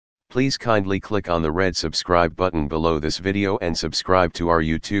Please kindly click on the red subscribe button below this video and subscribe to our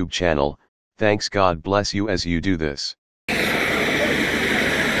YouTube channel. Thanks, God bless you as you do this.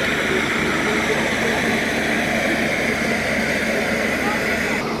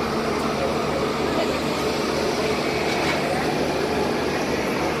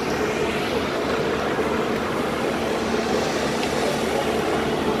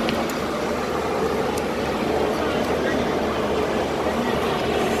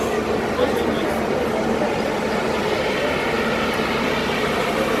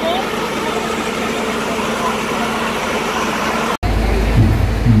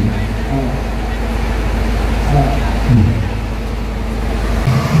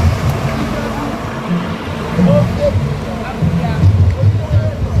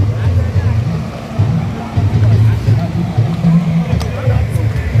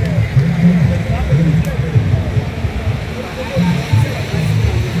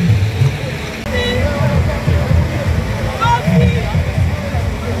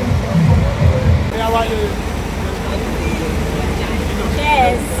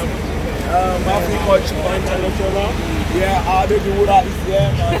 Yeah, our baby Wura is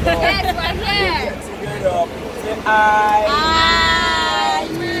here. Yes, we're here. Together. Say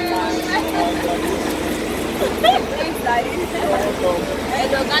Thanks, Daddy.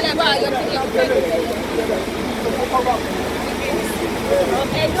 Hello, Galeba,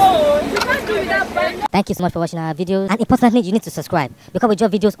 Thank you so much for watching our videos, and importantly you need to subscribe because we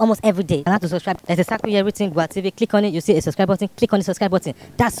drop videos almost every day. And how to subscribe? There's a circle here everything Gua TV. Click on it, you see a subscribe button. Click on the subscribe button.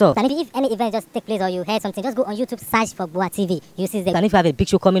 That's all. And if any event just take place or you heard something, just go on YouTube, search for Gua TV. You see the. And if you have a big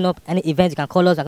show coming up, any event, you can call us.